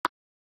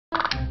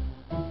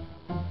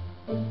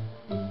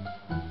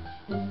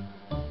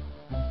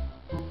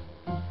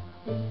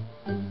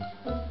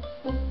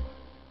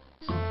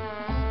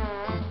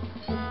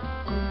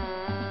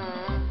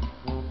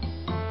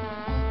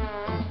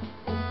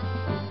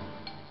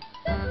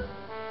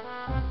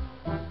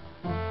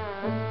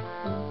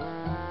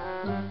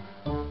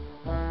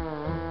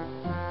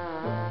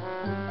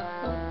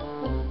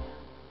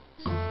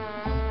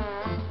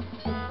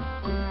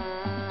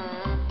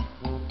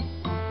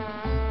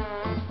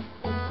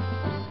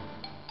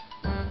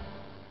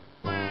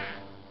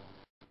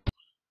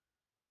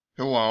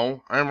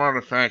Hello, I'm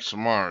Artifacts of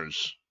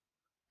Mars,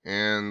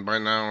 and by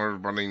now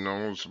everybody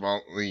knows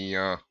about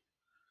the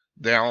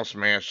Dallas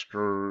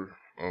massacre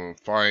of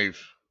 5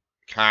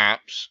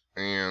 cops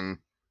and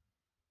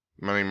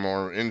many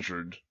more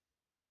injured.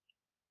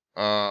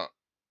 I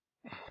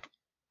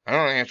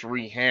don't have to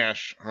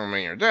rehash how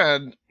many are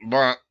dead,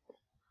 but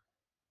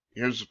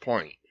here's the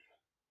point.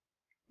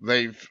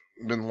 They've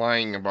been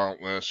lying about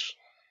this.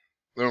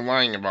 They're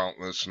lying about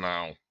this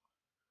now.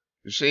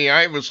 You see,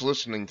 I was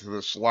listening to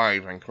this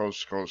live on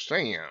Coast to Coast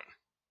AM,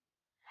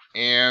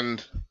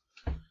 and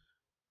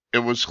it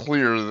was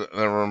clear that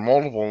there were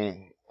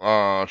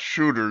multiple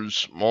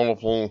shooters,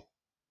 multiple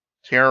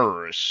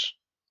terrorists,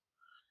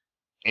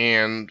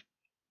 and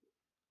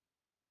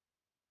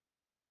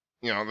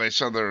they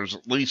said there's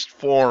at least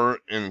 4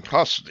 in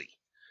custody.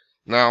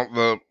 Now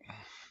the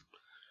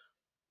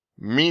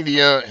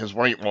media has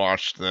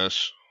whitewashed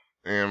this,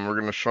 and we're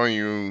going to show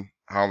you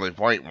how they've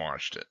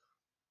whitewashed it.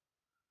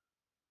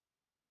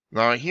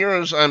 Now here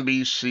is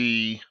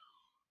NBC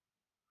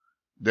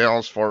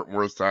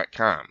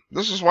DallasFortWorth.com.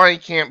 This is why you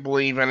can't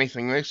believe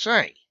anything they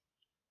say.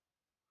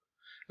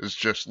 It's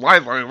just lie,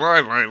 lie, lie,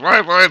 lie,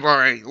 lie, lie,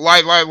 lie,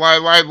 lie, lie, lie,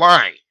 lie,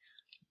 lie.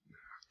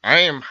 I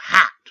am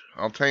hot,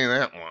 I'll tell you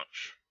that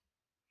much.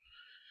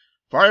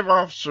 5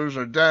 officers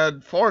are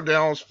dead, 4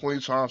 Dallas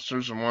police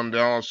officers and 1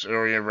 Dallas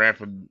area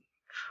rapid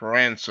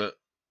transit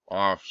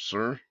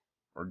officer,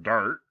 or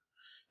DART,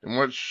 in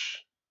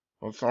which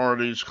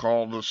authorities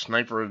called a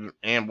sniper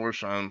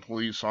ambush on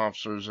police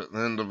officers at the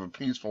end of a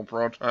peaceful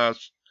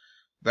protest.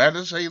 That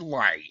is a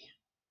lie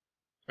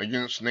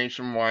against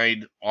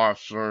nationwide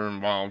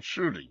officer-involved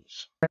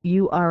shootings.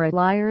 You are a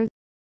liar,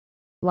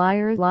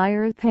 liar,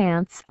 liar,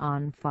 pants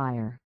on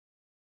fire.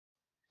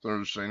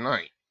 Thursday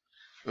night.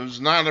 It was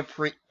not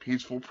a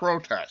peaceful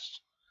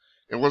protest.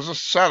 It was a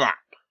setup.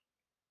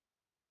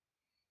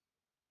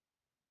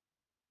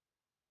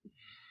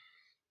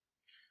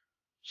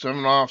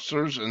 Seven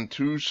officers and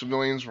 2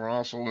 civilians were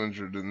also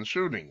injured in the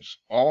shootings.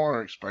 All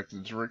are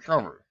expected to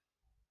recover.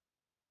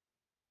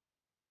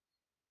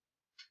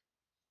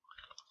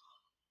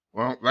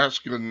 Well, that's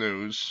good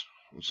news,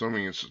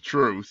 assuming it's the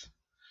truth.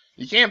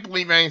 You can't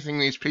believe anything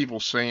these people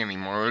say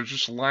anymore. They're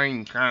just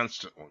lying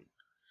constantly.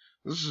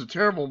 This is a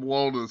terrible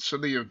blow to the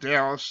city of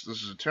Dallas.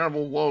 This is a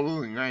terrible blow to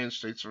the United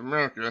States of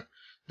America.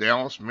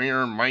 Dallas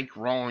Mayor Mike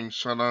Rawlings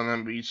said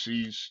on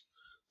NBC's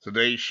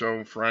Today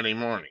Show Friday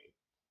morning.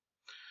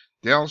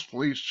 Dallas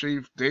Police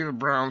Chief David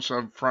Brown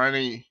said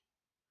Friday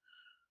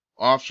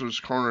officers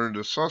cornered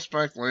a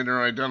suspect,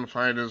 later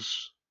identified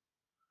as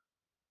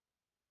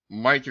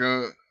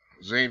Micah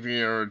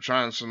Xavier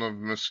Johnson of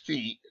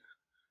Mesquite,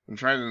 and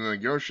tried to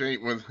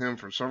negotiate with him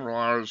for several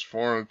hours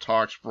before the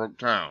talks broke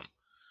down.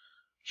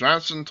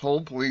 Johnson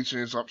told police he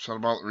was upset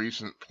about the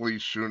recent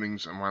police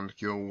shootings and wanted to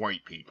kill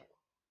white people.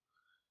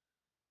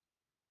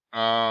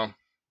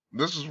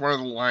 This is where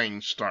the lying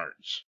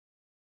starts.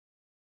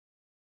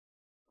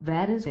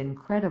 That is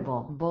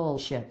incredible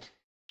bullshit.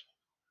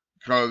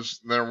 Because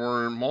there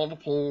were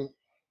multiple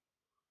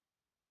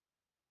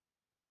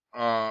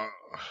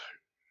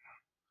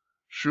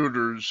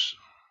shooters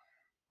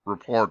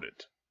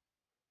reported.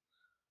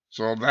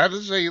 So that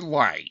is a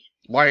lie.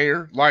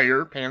 Liar,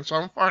 liar, pants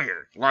on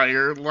fire.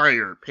 Liar,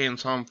 liar,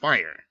 pants on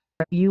fire.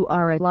 You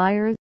are a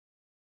liar,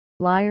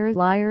 liar,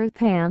 liar,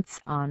 pants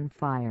on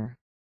fire.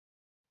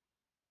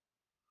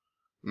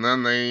 And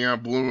then they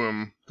blew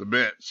him to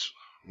bits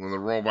with a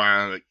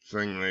robotic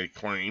thing they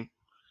claim.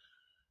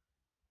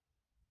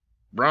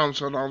 Brown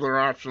said other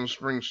options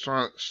bring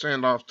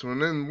standoff to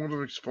an end would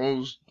have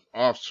exposed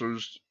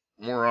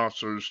more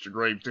officers to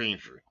grave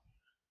danger.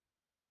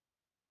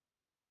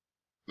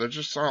 They're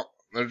just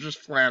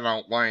flat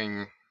out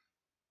lying.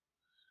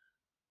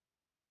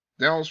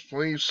 Dallas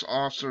police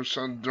officer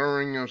said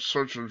during a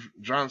search of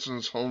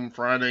Johnson's home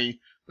Friday,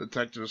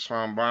 detectives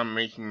found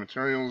bomb-making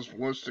materials,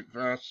 ballistic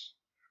vests,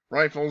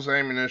 rifles,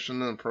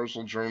 ammunition, and a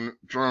personal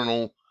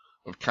journal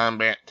of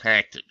combat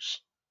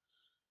tactics.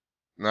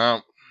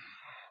 Now,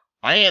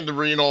 I had to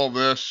read all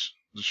this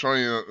to show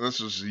you that this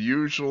is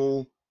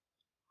the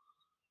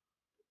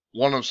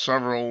one of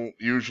several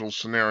usual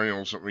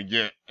scenarios that we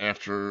get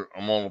after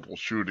a multiple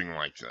shooting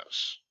like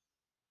this.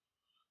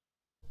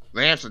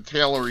 They have to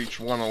tailor each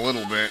one a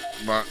little bit,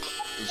 but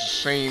it's the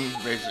same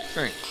basic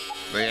thing.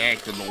 They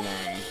acted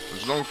alone.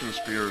 There's no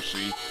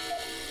conspiracy.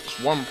 It's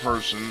one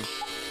person.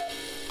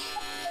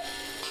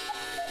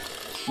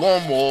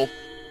 Lone wolf.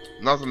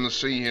 Nothing to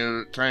see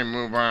here. Time to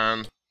move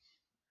on.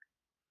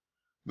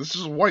 This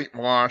is a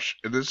whitewash.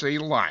 It is a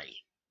lie.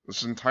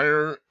 This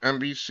entire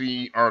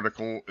NBC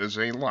article is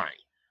a lie.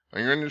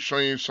 I'm going to show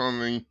you some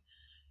of the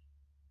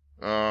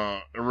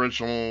a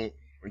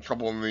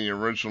couple of the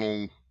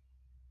original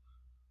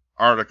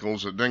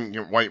articles that didn't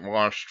get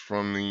whitewashed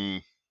from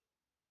the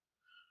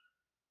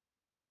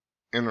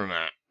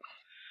internet.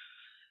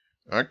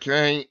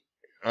 Okay,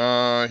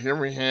 here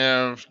we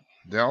have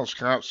Dallas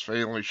cops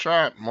fatally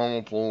shot,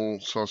 multiple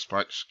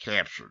suspects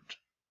captured.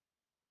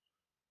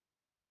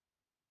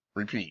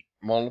 Repeat,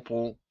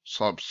 multiple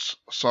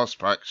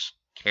suspects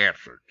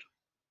captured.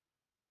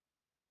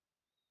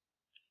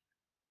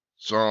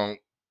 So,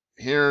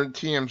 here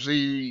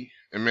TMZ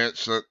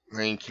admits that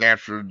they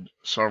captured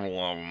several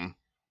of them.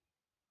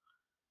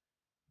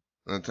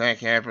 The attack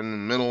happened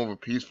in the middle of a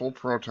peaceful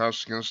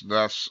protest against the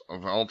deaths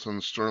of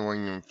Elton,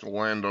 Sterling, and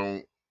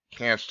Philando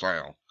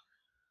Castile.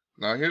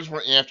 Now, here's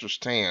what you have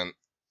to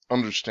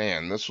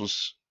understand. This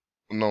was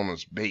known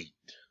as bait.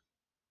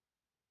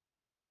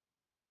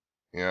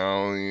 You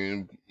know,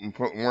 you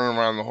put worm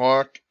on the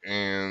hook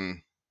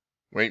and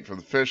wait for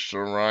the fish to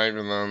arrive,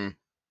 and then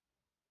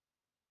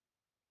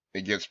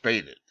it gets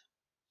baited.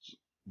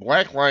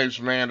 Black Lives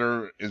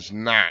Matter is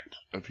not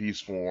a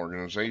peaceful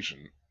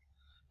organization.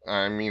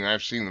 I mean,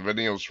 I've seen the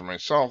videos for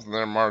myself, and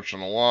they're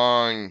marching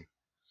along.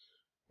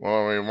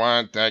 Well, we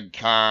want dead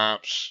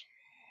cops.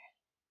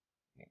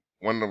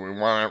 When do we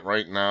want it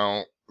right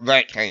now?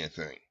 That kind of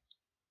thing.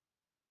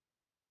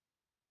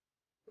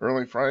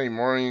 Early Friday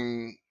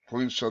morning,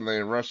 police said they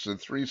arrested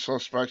 3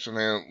 suspects and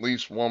had at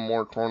least one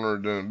more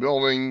cornered in a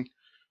building.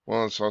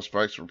 One of the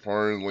suspects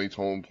reportedly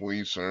told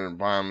police there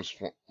were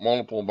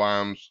multiple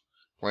bombs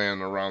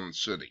planned around the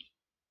city.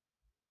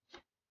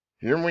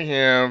 Here we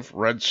have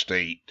Red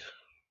State.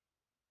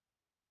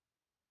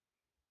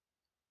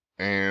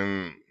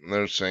 And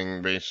they're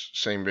saying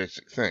same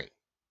basic thing.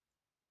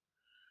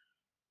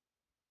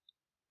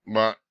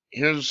 But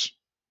here's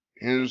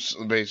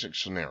the basic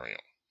scenario.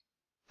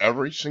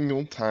 Every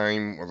single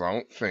time,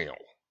 without fail,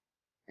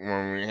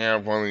 when we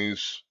have one of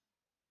these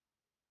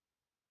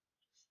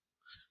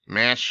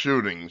mass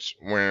shootings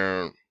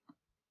where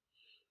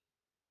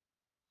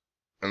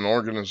an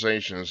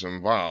organization is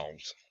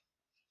involved,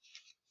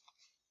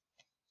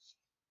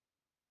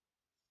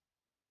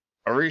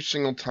 every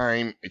single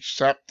time,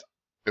 except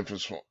if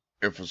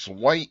it's a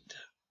white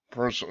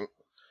person,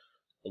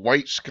 a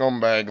white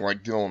scumbag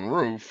like Dylan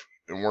Roof,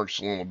 it works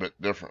a little bit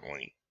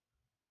differently.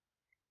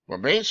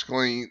 But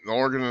basically, the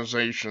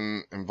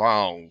organization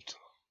involved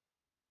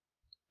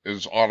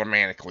is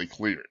automatically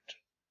cleared.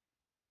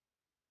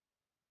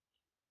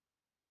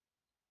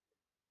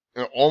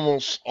 They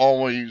always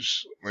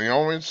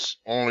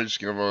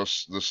give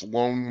us this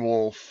lone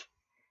wolf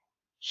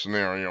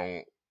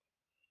scenario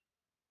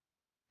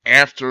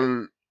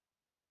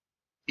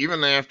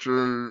even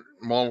after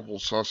multiple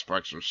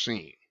suspects are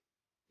seen.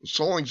 The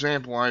sole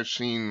example I've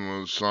seen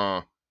was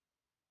the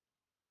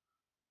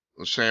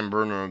San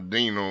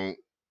Bernardino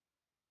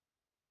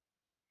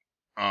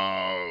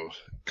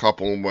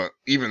couple, but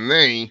even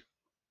they,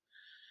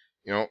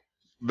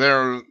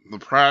 the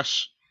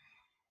press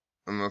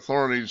and the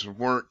authorities have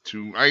worked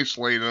to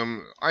isolate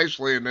them,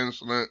 isolate an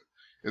incident.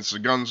 It's the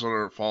guns that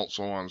are at fault,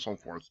 so on and so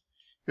forth.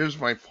 Here's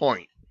my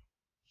point.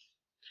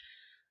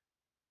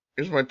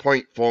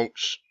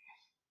 Folks.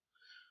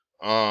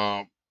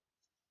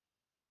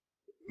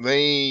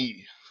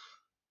 They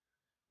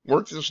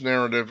work this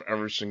narrative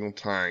every single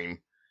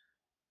time.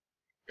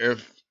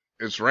 If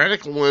it's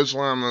radical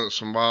Islam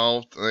that's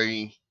involved,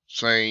 they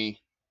say,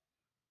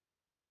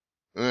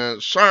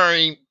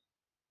 sorry,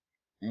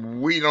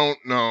 we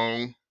don't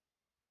know.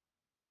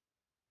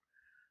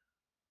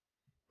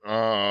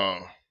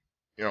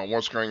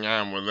 What's going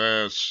on with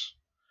this.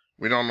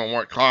 We don't know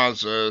what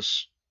caused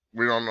this.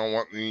 We don't know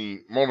what the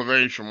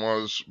motivation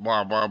was,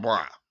 blah, blah,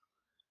 blah.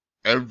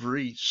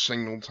 Every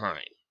single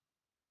time.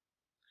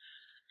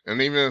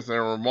 And even if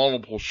there were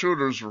multiple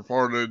shooters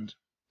reported,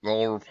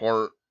 they'll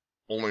report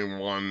only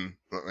one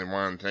that they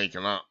want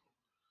taken up.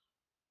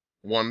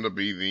 One to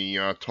be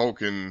the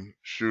token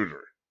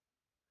shooter.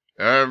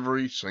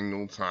 Every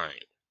single time.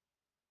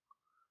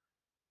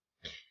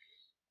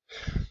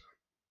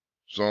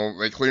 So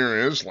they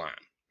clear Islam.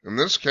 In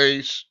this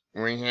case,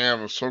 we have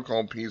a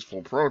so-called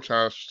peaceful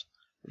protest,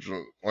 which,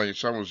 like I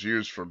said, was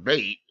used for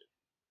bait.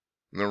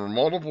 And there were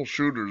multiple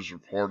shooters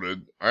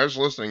reported. I was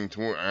listening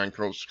to it on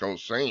Coast to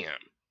Coast AM.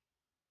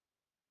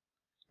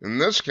 In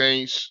this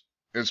case,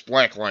 it's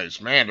Black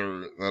Lives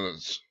Matter that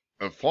is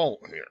at fault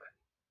here.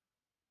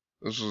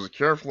 This is a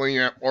carefully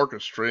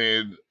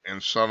orchestrated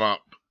and set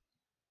up.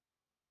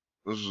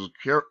 This is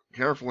a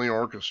carefully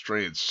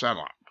orchestrated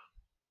setup.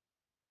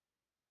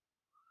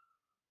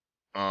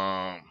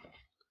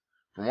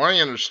 From what I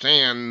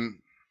understand,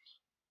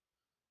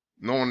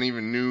 no one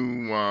even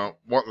knew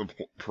what the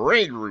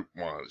parade route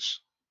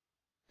was.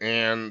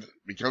 And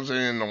because they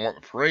didn't know what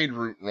the parade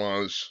route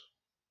was,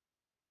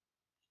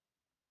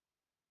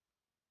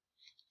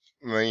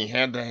 they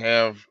had to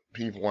have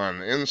people on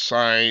the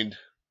inside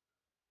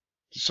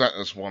to set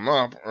this one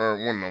up, or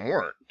it wouldn't have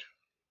worked.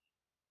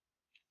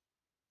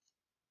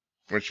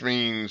 Which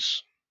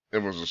means it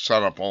was a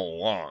setup all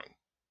along,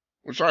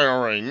 which I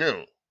already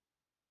knew.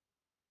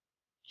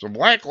 So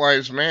Black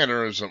Lives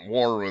Matter is at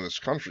war with this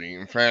country.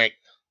 In fact,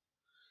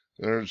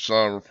 there's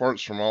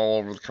reports from all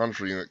over the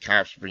country that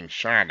cops are being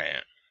shot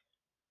at.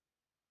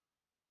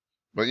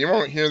 But you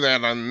won't hear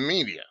that on the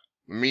media.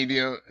 The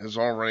media has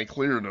already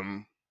cleared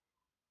them.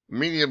 The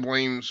media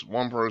blames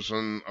one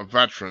person, a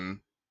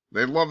veteran.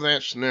 They love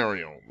that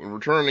scenario. The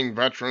returning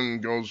veteran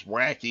goes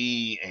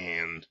wacky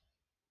and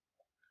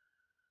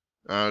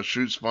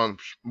shoots a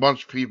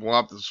bunch of people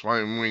up. That's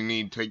why we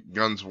need to take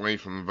guns away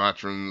from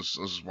veterans.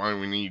 This is why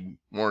we need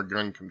more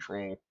gun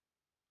control.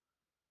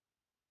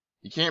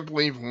 You can't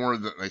believe a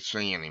word that they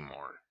say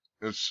anymore.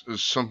 It's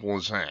as simple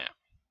as that.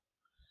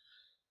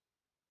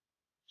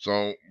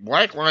 So,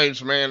 Black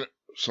Lives Matter,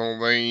 so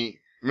they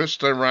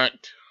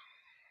misdirect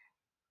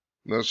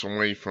this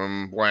away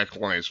from Black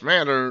Lives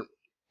Matter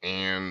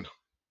and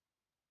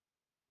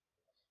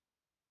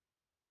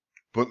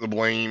put the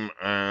blame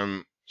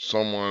on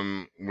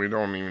someone we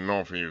don't even know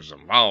if he was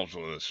involved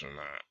with this or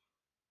not.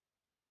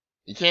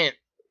 You can't,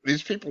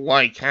 these people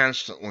lie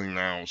constantly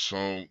now,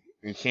 so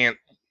you can't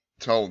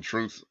tell the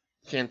truth.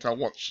 You can't tell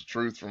what's the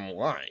truth from a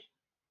lie.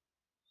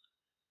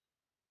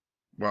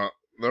 But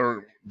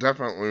there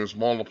definitely was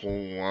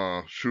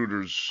multiple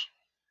shooters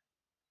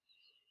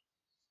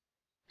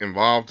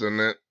involved in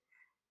it.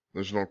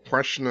 There's no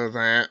question of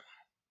that.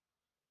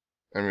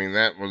 I mean,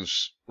 that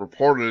was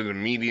reported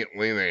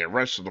immediately. They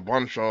arrested a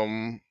bunch of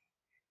them.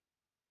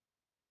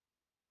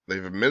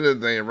 They've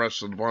admitted they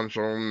arrested a bunch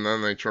of them, and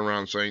then they turn around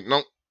and say,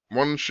 nope,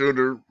 one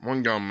shooter,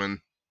 one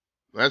gunman.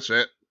 That's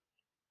it.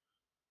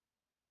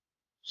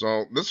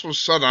 So this was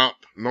set up,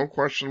 no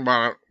question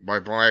about it, by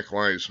Black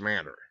Lives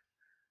Matter.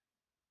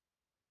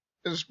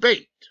 It's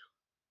bait.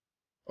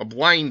 A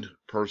blind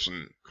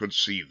person could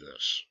see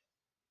this.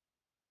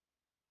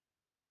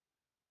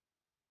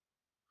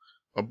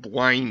 A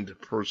blind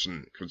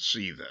person could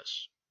see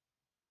this.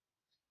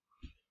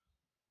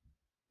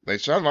 They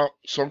set up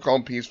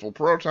so-called peaceful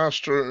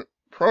protests.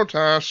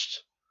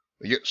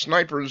 They get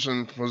snipers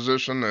in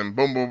position and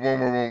boom, boom, boom,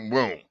 boom, boom,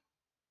 boom.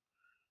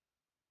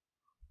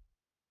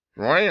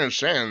 From what I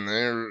understand,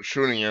 they're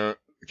shooting at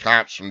the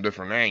cops from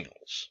different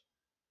angles.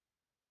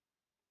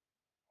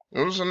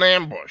 It was an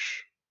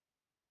ambush.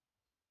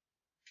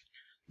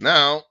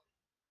 Now,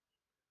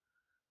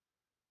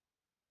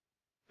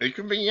 it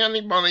could be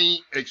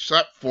anybody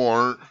except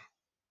for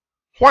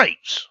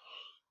whites.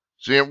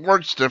 See, it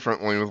works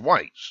differently with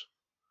whites.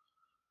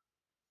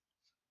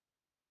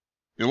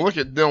 You look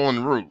at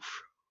Dylan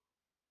Roof.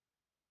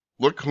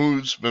 Look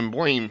who's been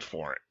blamed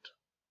for it.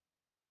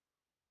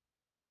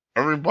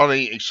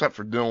 Everybody except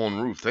for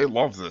Dylan Roof. They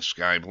love this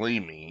guy,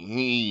 believe me.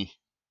 He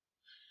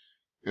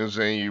is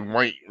a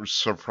white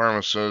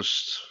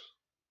supremacist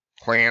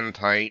Klan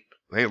type.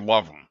 They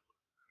love him.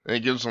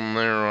 It gives them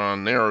their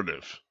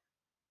narrative.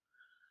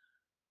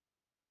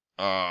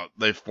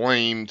 They've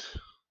blamed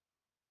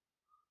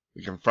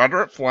the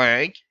Confederate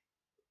flag.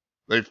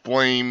 They've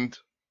blamed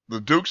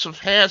the Dukes of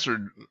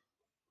Hazzard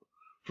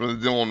for the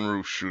Dylan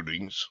Roof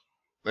shootings.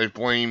 They've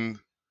blamed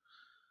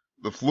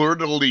the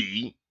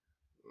fleur-de-lis.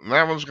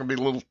 That one's going to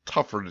be a little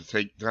tougher to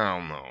take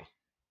down, though.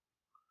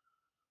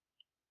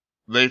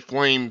 They've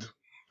blamed,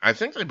 I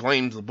think they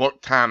blamed the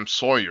book Tom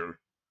Sawyer.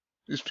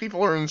 These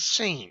people are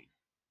insane.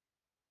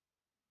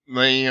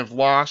 They have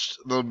lost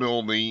the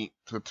ability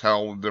to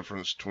tell the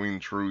difference between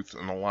truth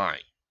and a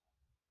lie.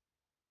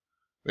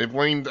 They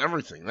blamed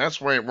everything. That's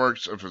the way it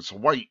works if it's a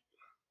white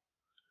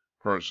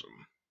person.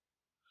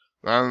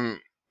 Then,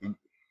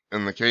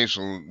 in the case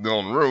of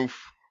Dylan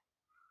Roof,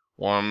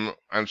 well,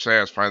 I'm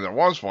satisfied there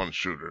was one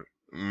shooter.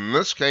 In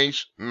this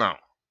case, no.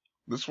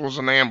 This was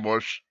an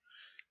ambush.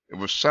 It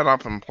was set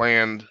up and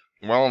planned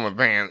well in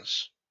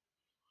advance.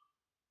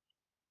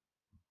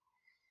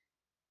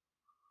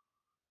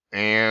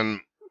 And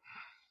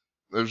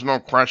there's no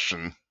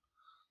question.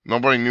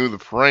 Nobody knew the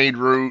parade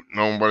route.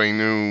 Nobody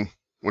knew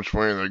which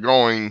way they're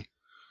going.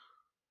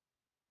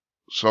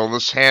 So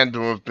this had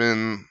to have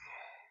been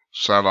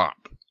set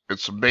up.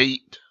 It's a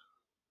bait.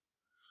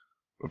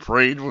 The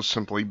parade was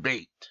simply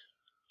bait.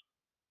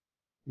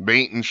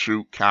 Bait and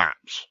shoot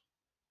cops.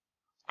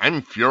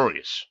 I'm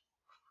furious.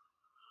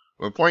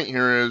 The point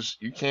here is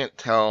you can't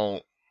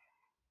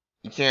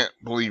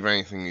believe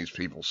anything these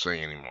people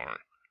say anymore.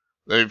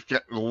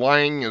 The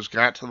lying has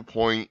got to the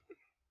point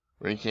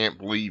where you can't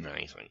believe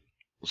anything.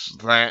 It's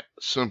that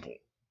simple.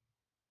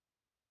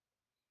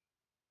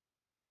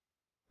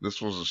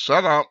 This was a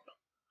setup.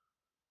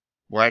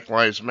 Black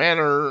Lives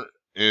Matter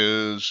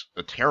is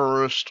a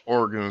terrorist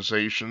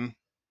organization.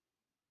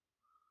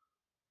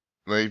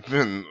 They've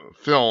been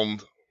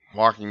filmed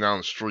walking down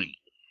the street.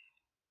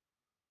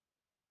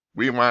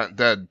 We want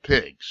dead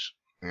pigs.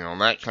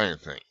 That kind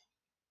of thing.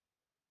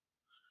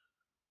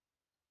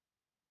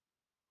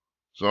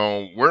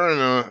 So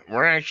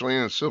we're actually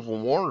in a civil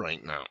war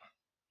right now.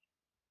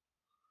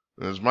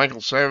 As Micah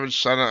Xavier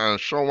said it on a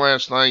show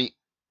last night,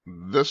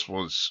 this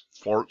was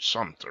Fort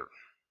Sumter.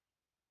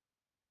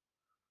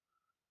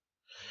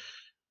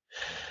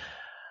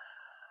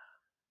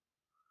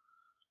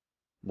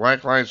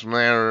 Black Lives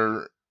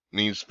Matter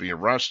needs to be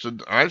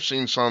arrested. I've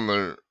seen some of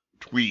their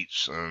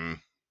tweets, and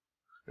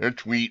their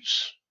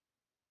tweets,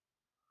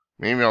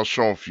 maybe I'll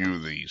show a few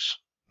of these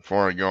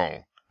before I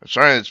go. I'm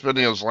sorry this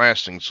video's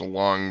lasting so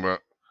long,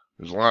 but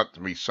there's a lot to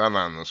be said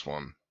on this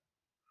one.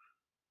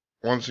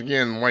 Once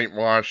again,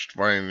 whitewashed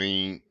by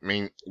the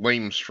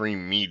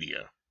mainstream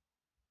media.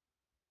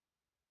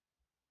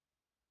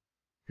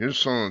 Here's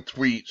some of the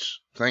tweets.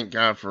 Thank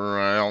God for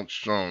Alex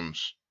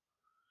Jones.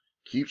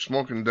 Keep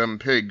smoking them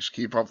pigs,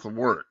 keep up the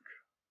work.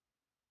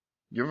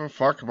 Give a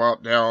fuck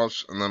about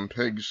Dallas and them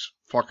pigs,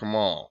 fuck 'em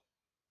all.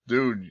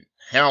 Dude,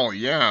 hell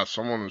yeah,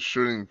 someone is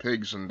shooting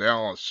pigs in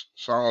Dallas.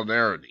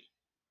 Solidarity.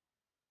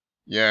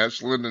 Yeah,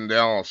 it's lit in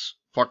Dallas.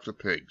 Fuck the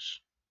pigs.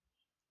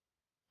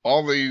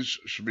 All these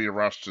should be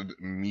arrested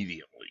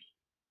immediately.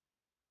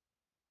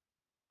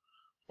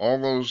 All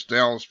those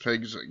Dallas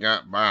pigs that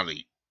got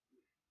bodied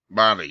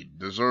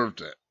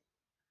deserved it.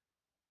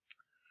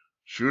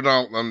 Shoot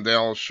out them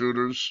Dallas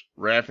shooters,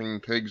 wrapping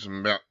pigs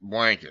in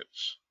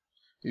blankets.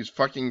 These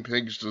fucking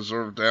pigs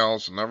deserve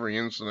Dallas and every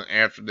incident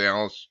after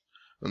Dallas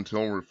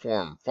until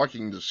reform.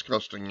 Fucking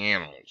disgusting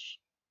animals.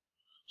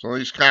 So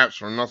these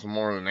cops were nothing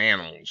more than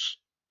animals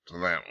to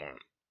that one.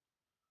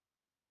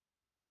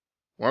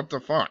 What the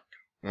fuck?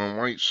 When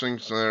whites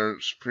think they're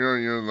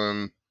superior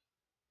than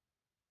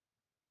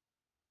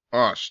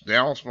us.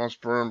 Dallas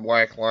must burn,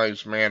 Black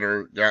Lives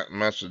Matter, got the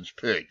message,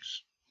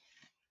 pigs.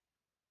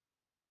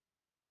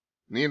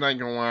 Need I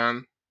go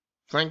on?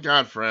 Thank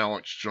God for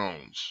Alex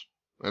Jones.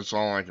 That's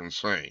all I can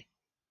say.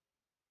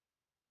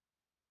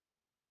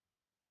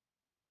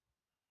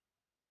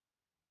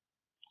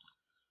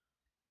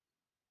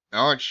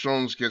 Alex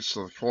Jones gets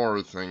to the core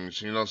of things.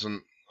 He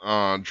doesn't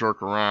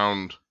jerk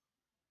around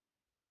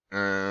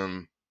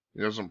and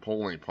he doesn't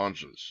pull any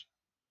punches.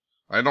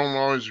 I don't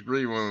always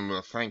agree with him,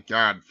 but thank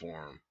God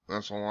for him.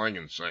 That's all I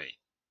can say.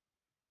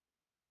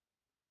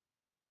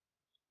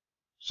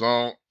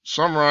 So,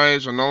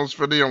 summarize, I know this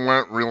video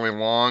went really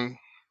long.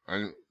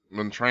 I've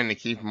been trying to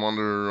keep them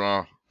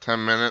under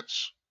 10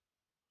 minutes.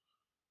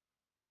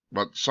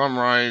 But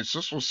summarize,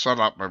 this was set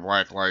up by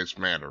Black Lives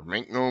Matter.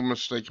 Make no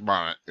mistake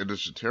about it. It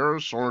is a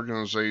terrorist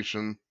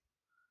organization.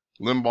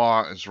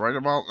 Limbaugh is right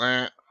about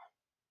that.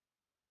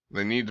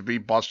 They need to be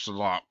busted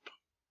up.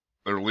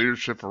 Their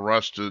leadership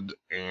arrested,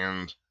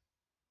 and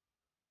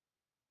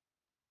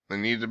they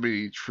need to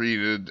be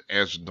treated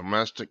as a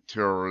domestic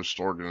terrorist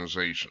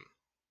organization.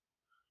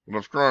 But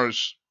of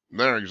course,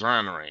 they're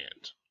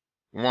exonerated.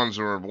 The ones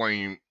who are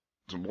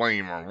to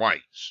blame are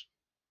whites.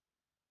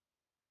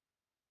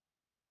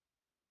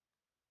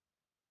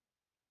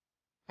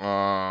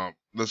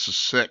 This is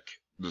sick,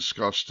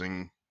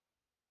 disgusting.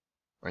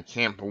 I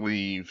can't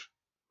believe.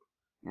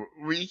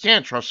 We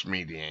can't trust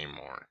media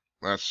anymore.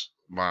 That's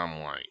the bottom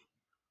line.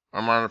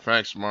 I'm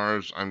Artifacts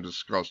Mars. I'm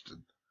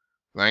disgusted.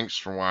 Thanks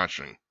for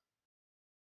watching.